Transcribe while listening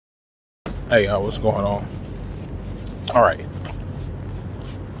Hey, what's going on? All right.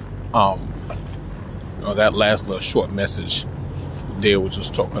 That last little short message there was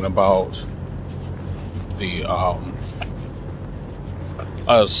just talking about the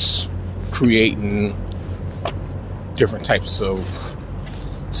us creating different types of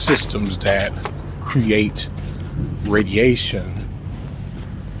systems that create radiation.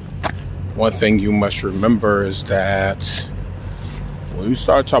 One thing you must remember is that when we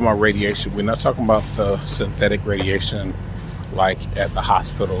start talking about radiation, we're not talking about the synthetic radiation like at the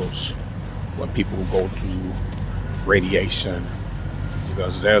hospitals when people go through radiation,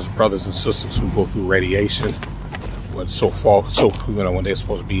 because there's brothers and sisters who go through radiation when when they're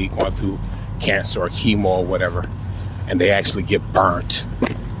supposed to be going through cancer or chemo or whatever, and they actually get burnt.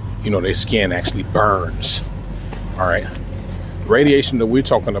 Their skin actually burns. All right. Radiation that we're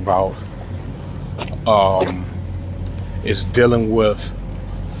talking about is dealing with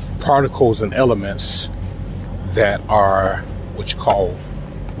particles and elements that are what you call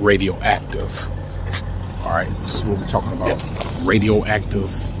radioactive. All right, this is what we're talking about.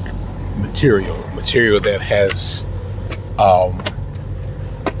 Radioactive material that has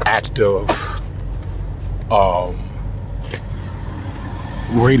active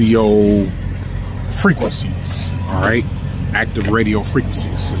radio frequencies. All right, active radio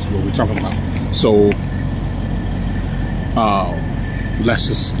frequencies is what we're talking about. So let's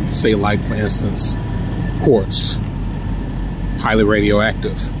just say, like, for instance, quartz, highly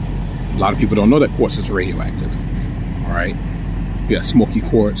radioactive. A lot of people don't know that quartz is radioactive. All right, you got smoky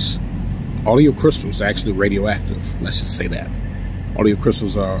quartz. All of your crystals are actually radioactive. Let's just say that all of your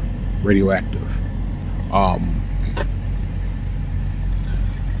crystals are radioactive.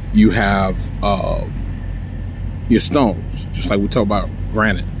 You have your stones, just like we talk about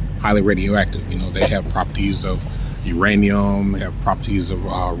granite, highly radioactive. They have properties of uranium, have properties of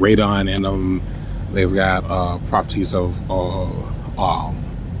radon in them. They've got properties of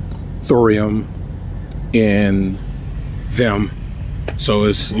thorium in them. So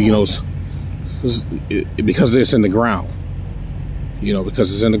it's because it's in the ground.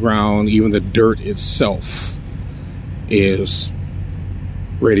 Because it's in the ground, even the dirt itself is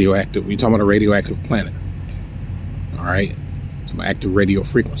radioactive. We're talking about a radioactive planet. All right, some active radio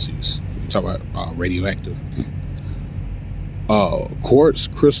frequencies. We're talking about radioactive. Quartz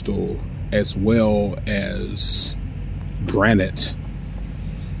crystal, as well as granite,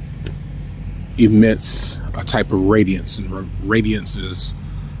 emits a type of radiance, and radiance is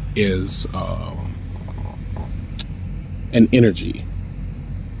an energy.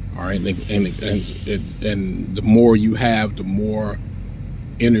 All right, and the more you have, the more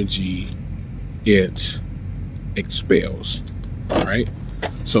energy it expels. All right,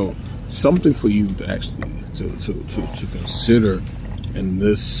 so something for you to actually to consider in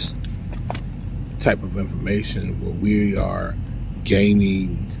this type of information, where we are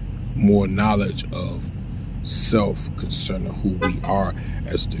gaining more knowledge of self concerning who we are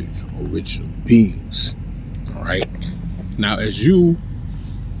as the original beings. All right, now as you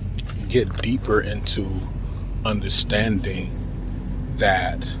get deeper into understanding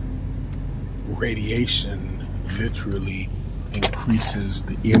that radiation literally increases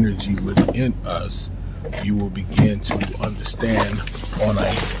the energy within us, you will begin to understand on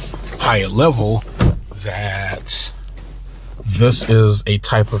a higher level that this is a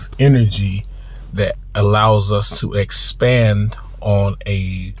type of energy that allows us to expand on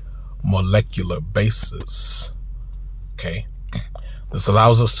a molecular basis. Okay, this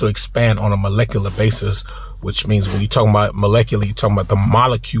allows us to expand on a molecular basis, which means when you're talking about molecular, you're talking about the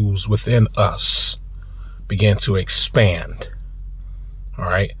molecules within us begin to expand. All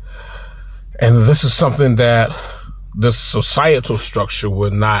right, and this is something that this societal structure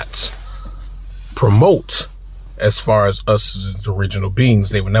would not promote. As far as us as original beings,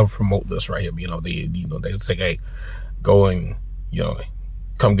 they would never promote this right here. They would say, hey, go and,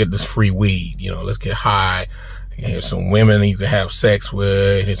 come get this free weed. Let's get high. Here's some women you can have sex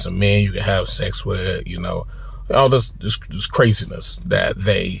with. Here's some men you can have sex with. All this craziness that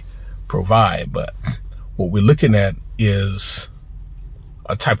they provide. But what we're looking at is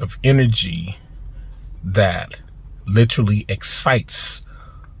a type of energy that literally excites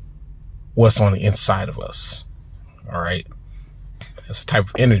what's on the inside of us. All right, it's a type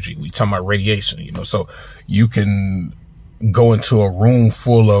of energy. We talking about radiation, so you can go into a room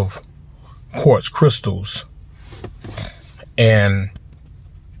full of quartz crystals, and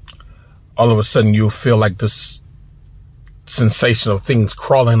all of a sudden you'll feel like this sensation of things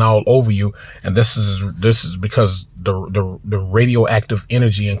crawling all over you, and this is because the radioactive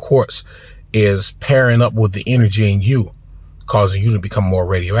energy in quartz is pairing up with the energy in you, causing you to become more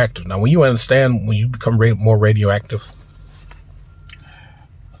radioactive. Now, when you understand, when you become more radioactive,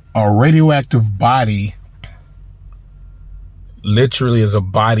 a radioactive body literally is a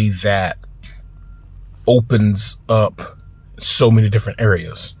body that opens up so many different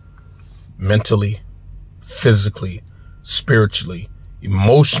areas: mentally, physically, spiritually,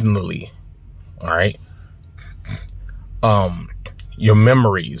 emotionally. All right. Your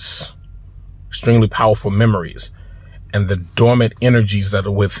memories, extremely powerful memories, and the dormant energies that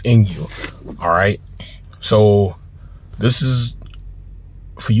are within you. All right. So this is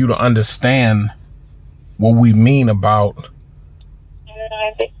for you to understand what we mean about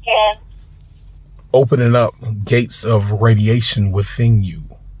opening up gates of radiation within you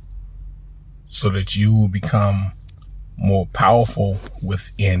so that you will become more powerful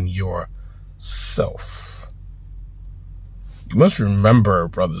within yourself. You must remember,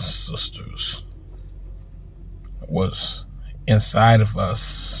 brothers and sisters, what's inside of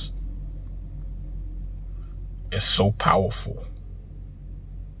us is so powerful.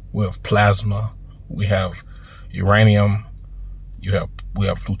 We have plasma, we have uranium, we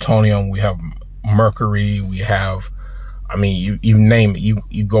have plutonium, we have mercury, we have, I mean, you name it,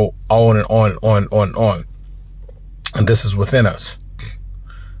 you go on and on and on and on and on. And this is within us.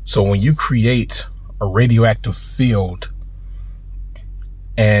 So when you create a radioactive field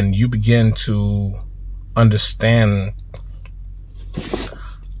and you begin to understand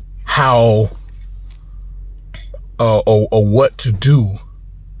how or what to do,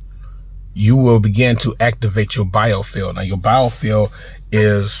 you will begin to activate your biofield. Now, your biofield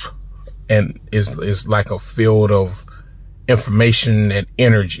is like a field of information and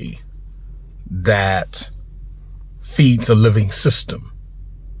energy that feeds a living system.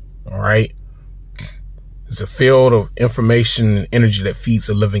 All right. It's a field of information and energy that feeds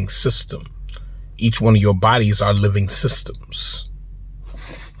a living system. Each one of your bodies are living systems.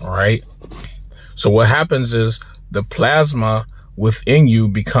 All right. So what happens is the plasma within you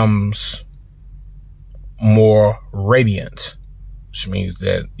becomes more radiant, which means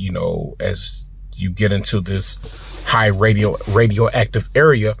that, you know, as you get into this high radioactive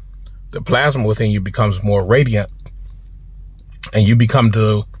area, the plasma within you becomes more radiant, and you begin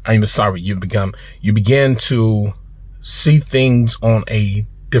to see things on a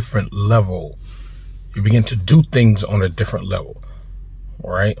different level. You begin to do things on a different level.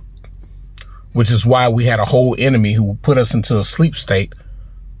 All right. Which is why we had a whole enemy who put us into a sleep state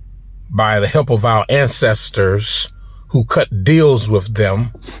by the help of our ancestors who cut deals with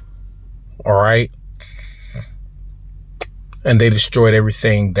them. All right. And they destroyed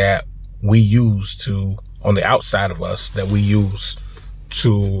everything that we use to, on the outside of us, that we use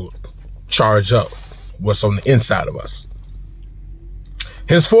to charge up what's on the inside of us.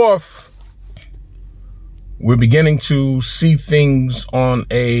 Henceforth, we're beginning to see things on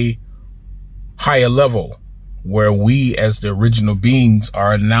a higher level, where we as the original beings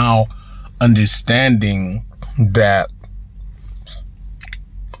are now understanding that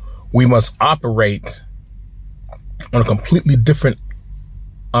we must operate on a completely different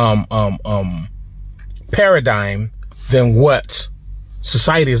paradigm than what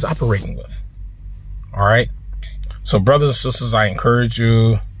society is operating with. All right. So brothers and sisters, I encourage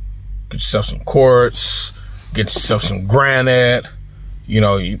you, get yourself some quartz, get yourself some granite. You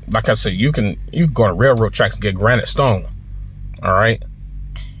know, like I said, you can go on railroad tracks and get granite stone. All right.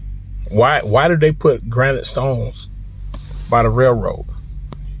 Why do they put granite stones by the railroad?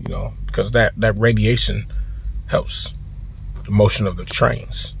 You know, because that radiation helps the motion of the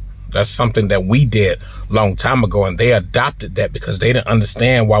trains. That's something that we did a long time ago, and they adopted that because they didn't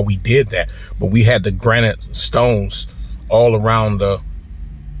understand why we did that. But we had the granite stones all around the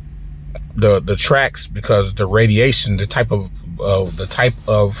tracks because the radiation, the type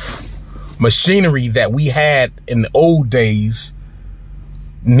of machinery that we had in the old days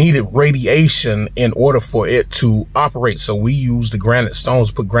needed radiation in order for it to operate. So we used the granite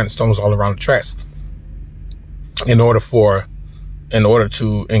stones, put granite stones all around the tracks in order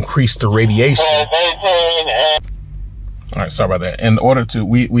to increase the radiation. All right, sorry about that. In order to,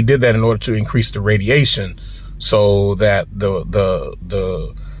 we did that in order to increase the radiation, so that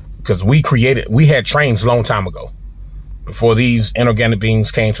because we had trains a long time ago. Before these inorganic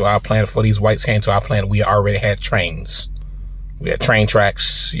beings came to our planet, before these whites came to our planet, we already had trains. We had train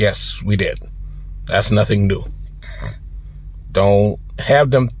tracks. Yes, we did. That's nothing new. Don't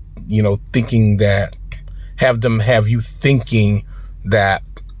have them, you know, thinking that, have you thinking that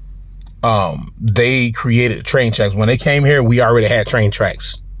they created train tracks. When they came here, we already had train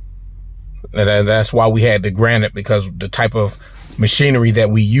tracks. And that's why we had the granite, because the type of machinery that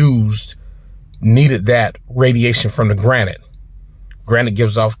we used needed that radiation from the granite. Granite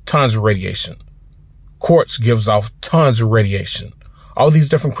gives off tons of radiation. Quartz gives off tons of radiation. All these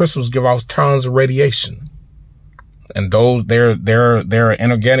different crystals give off tons of radiation. And those, there are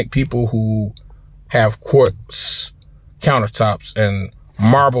inorganic people who have quartz countertops and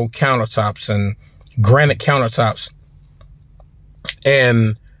marble countertops and granite countertops.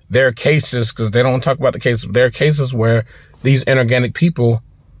 And there are cases, because they don't talk about the cases, there are cases where these inorganic people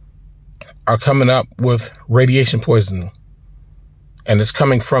are coming up with radiation poisoning. And it's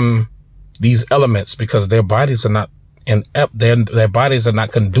coming from these elements because their bodies are not their bodies are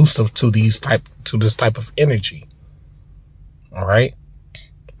not conducive to this type of energy. All right.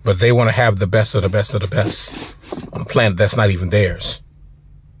 But they want to have the best of the best of the best on a planet that's not even theirs.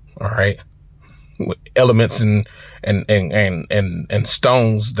 All right. With elements and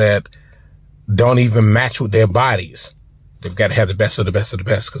stones that don't even match with their bodies. They've got to have the best of the best of the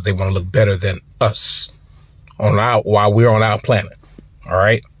best because they want to look better than us while we're on our planet. All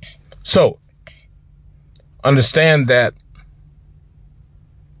right. So understand that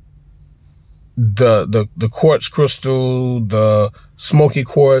the quartz crystal, the smoky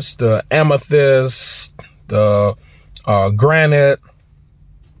quartz, the amethyst, the granite,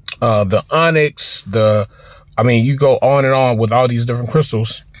 the onyx, you go on and on with all these different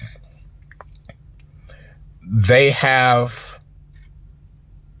crystals. They have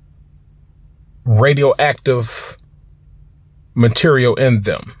radioactive material in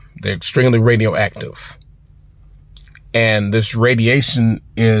them. They're extremely radioactive. And this radiation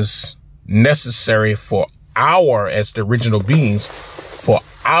is necessary for as the original beings, for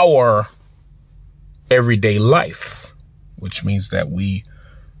our everyday life, which means that we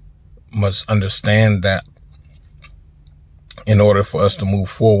must understand that in order for us to move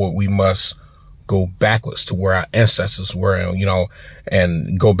forward, we must go backwards to where our ancestors were,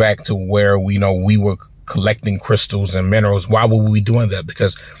 and go back to where we were collecting crystals and minerals. Why would we be doing that?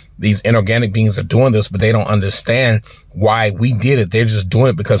 Because these inorganic beings are doing this, but they don't understand why we did it. They're just doing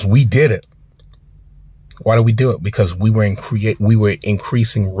it because we did it. Why do we do it? Because we were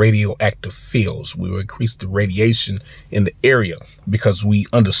increasing radioactive fields. We were increasing the radiation in the area because we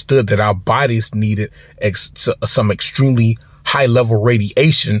understood that our bodies needed some extremely high level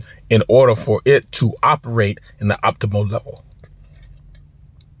radiation in order for it to operate in the optimal level.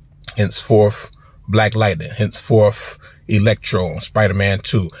 Henceforth, Black Lightning, henceforth, Electro, Spider-Man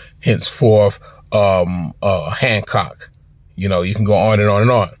 2, henceforth, Hancock. You can go on and on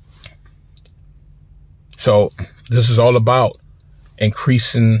and on. So this is all about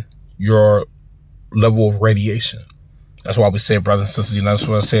increasing your level of radiation. That's why we say, brothers and sisters, that's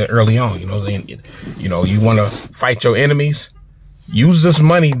what I said early on. You want to fight your enemies, use this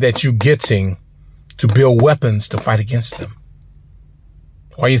money that you're getting to build weapons to fight against them.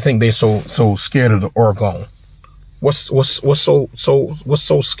 Why do you think they're so scared of the orgone? What's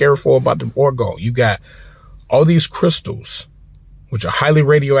so scareful about the orgone? You got all these crystals, which are highly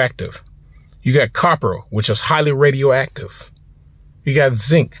radioactive. You got copper, which is highly radioactive. You got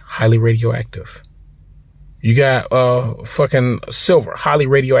zinc, highly radioactive. You got fucking silver, highly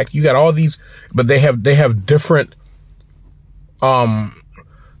radioactive. You got all these, but they have different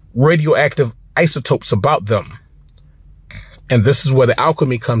radioactive isotopes about them. And this is where the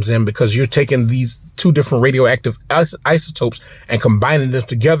alchemy comes in, because you're taking these two different radioactive isotopes and combining them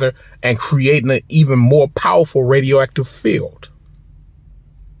together and creating an even more powerful radioactive field.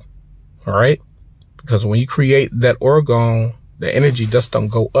 All right. Because when you create that orgone, the energy just don't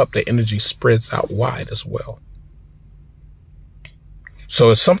go up. The energy spreads out wide as well.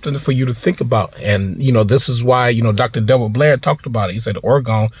 So it's something for you to think about. And, this is why, Dr. Delbert Blair talked about it. He said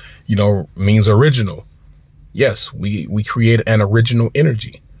orgone, means original. Yes, we create an original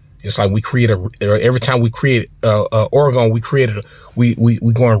energy. It's like we create every time we create orgone,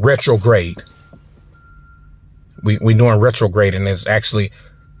 we go in retrograde. We doing retrograde, and it's actually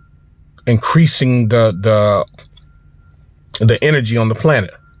increasing the energy on the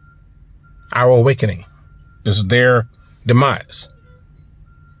planet. Our awakening is their demise.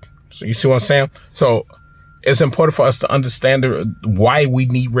 So you see what I'm saying? So it's important for us to understand why we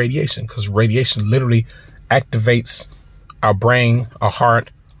need radiation, because radiation literally activates our brain, our heart,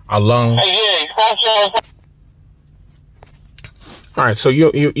 our lungs. All right, so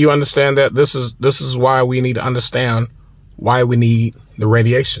you understand that this is why we need to understand why we need the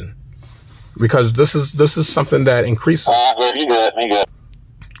radiation. Because this is something that increases. You good.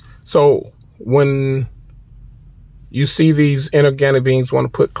 So when you see these inorganic beings want to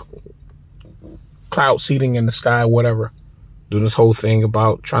put cloud seeding in the sky, whatever, do this whole thing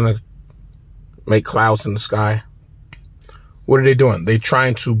about trying to make clouds in the sky, what are they doing? They're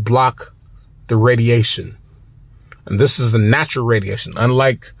trying to block the radiation And this is the natural radiation.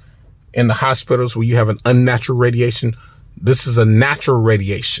 Unlike in the hospitals where you have an unnatural radiation, this is a natural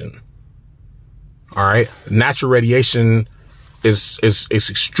radiation. All right. Natural radiation is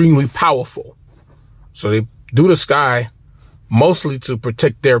extremely powerful. So they do the sky mostly to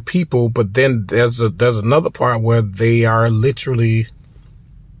protect their people. But then there's another part where they are literally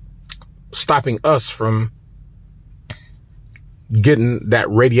stopping us from getting that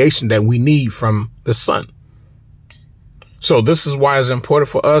radiation that we need from the sun. So this is why it's important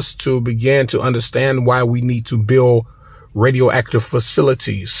for us to begin to understand why we need to build radioactive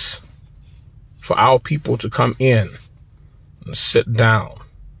facilities for our people to come in and sit down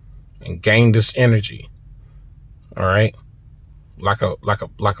and gain this energy. All right. Like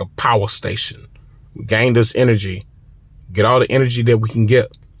a power station. We gain this energy, get all the energy that we can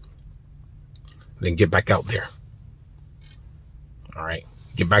get, then get back out there. All right.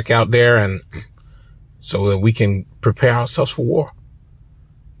 Get back out there, and so that we can prepare ourselves for war.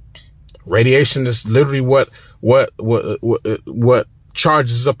 Radiation is literally what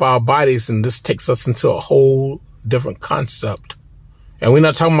charges up our bodies, and this takes us into a whole different concept. And we're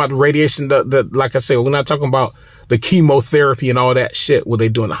not talking about the radiation that like I said, we're not talking about the chemotherapy and all that shit what they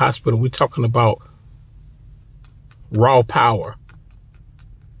do in the hospital. We're talking about raw power.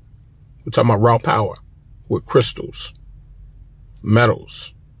 We're talking about raw power with crystals,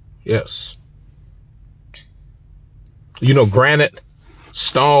 metals. Yes. You know, granite,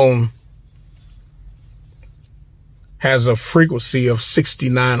 stone has a frequency of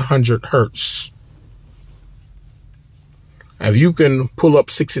 6,900 hertz. If you can pull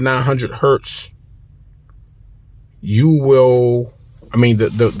up 6,900 hertz, you will, I mean,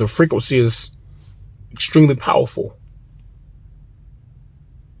 the frequency is extremely powerful.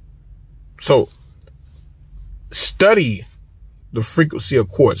 So study the frequency of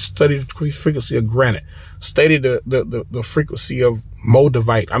quartz, study the frequency of granite, study the frequency of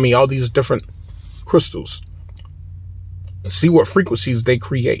moldavite. I mean, all these different crystals, and see what frequencies they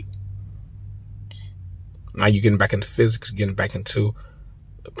create. Now you're getting back into physics, getting back into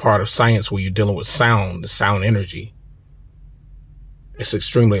the part of science where you're dealing with sound, the sound energy. It's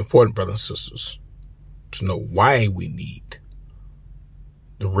extremely important, brothers and sisters, to know why we need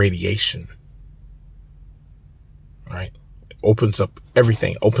the radiation. All right? It opens up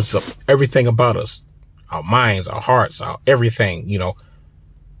everything about us, our minds, our hearts, our everything, you know,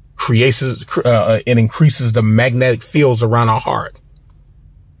 it increases the magnetic fields around our heart.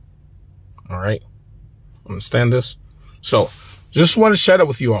 All right? Understand this? So just want to share that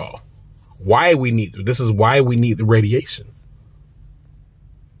with you all. Why we need this is why we need the radiation.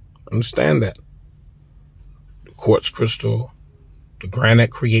 Understand that. The quartz crystal, the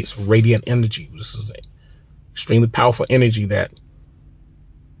granite creates radiant energy. This is an extremely powerful energy that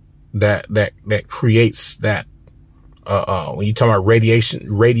creates that. When you talk about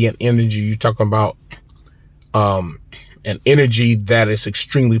radiation, radiant energy, you're talking about an energy that is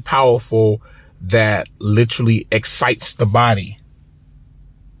extremely powerful, that literally excites the body.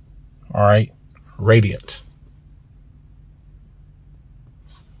 All right. Radiant.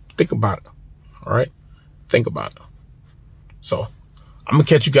 Think about it. All right. Think about it. So I'm going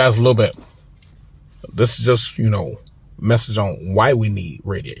to catch you guys a little bit. This is just, you know, message on why we need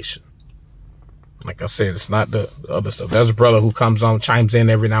radiation. Like I said, it's not the other stuff. There's a brother who comes on, chimes in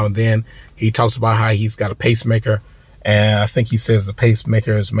every now and then. He talks about how he's got a pacemaker. And I think he says the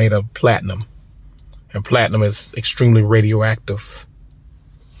pacemaker is made of platinum. And platinum is extremely radioactive.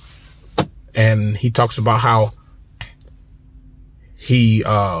 And he talks about how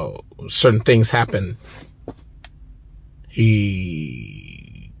certain things happen.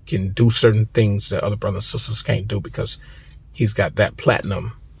 He can do certain things that other brothers and sisters can't do because he's got that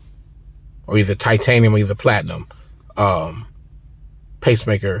platinum, or either titanium or either platinum,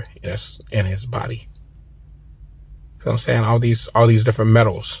 pacemaker in his body. You know what I'm saying? All these different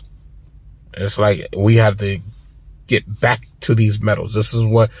metals. It's like we have to get back to these metals. This is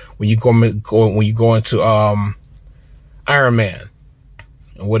what when you go into Iron Man,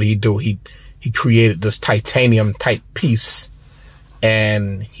 and what did he do? He created this titanium type piece,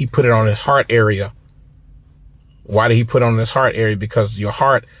 and he put it on his heart area. Why did he put it on his heart area? Because your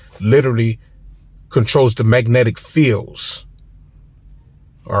heart literally controls the magnetic fields.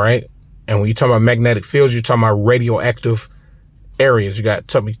 All right, and when you talk about magnetic fields, you're talking about radioactive areas. You got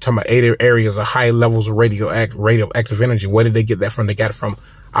talking about 8 areas of high levels of radioactive energy. Where did they get that from? They got it from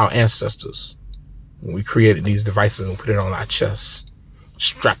our ancestors. We created these devices and put it on our chest,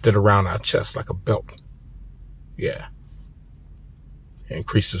 strapped it around our chest like a belt. Yeah. It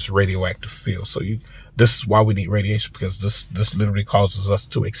increases radioactive field. So this is why we need radiation, because this literally causes us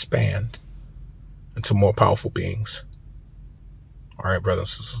to expand. into more powerful beings. All right,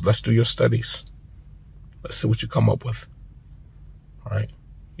 brothers and sisters, let's do your studies. Let's see what you come up with. All right.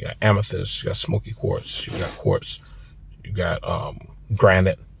 You got amethyst, you got smoky quartz, you got quartz, you got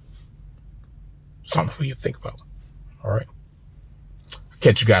granite. Something for you to think about. All right.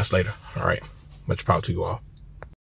 Catch you guys later. All right. Much power to you all.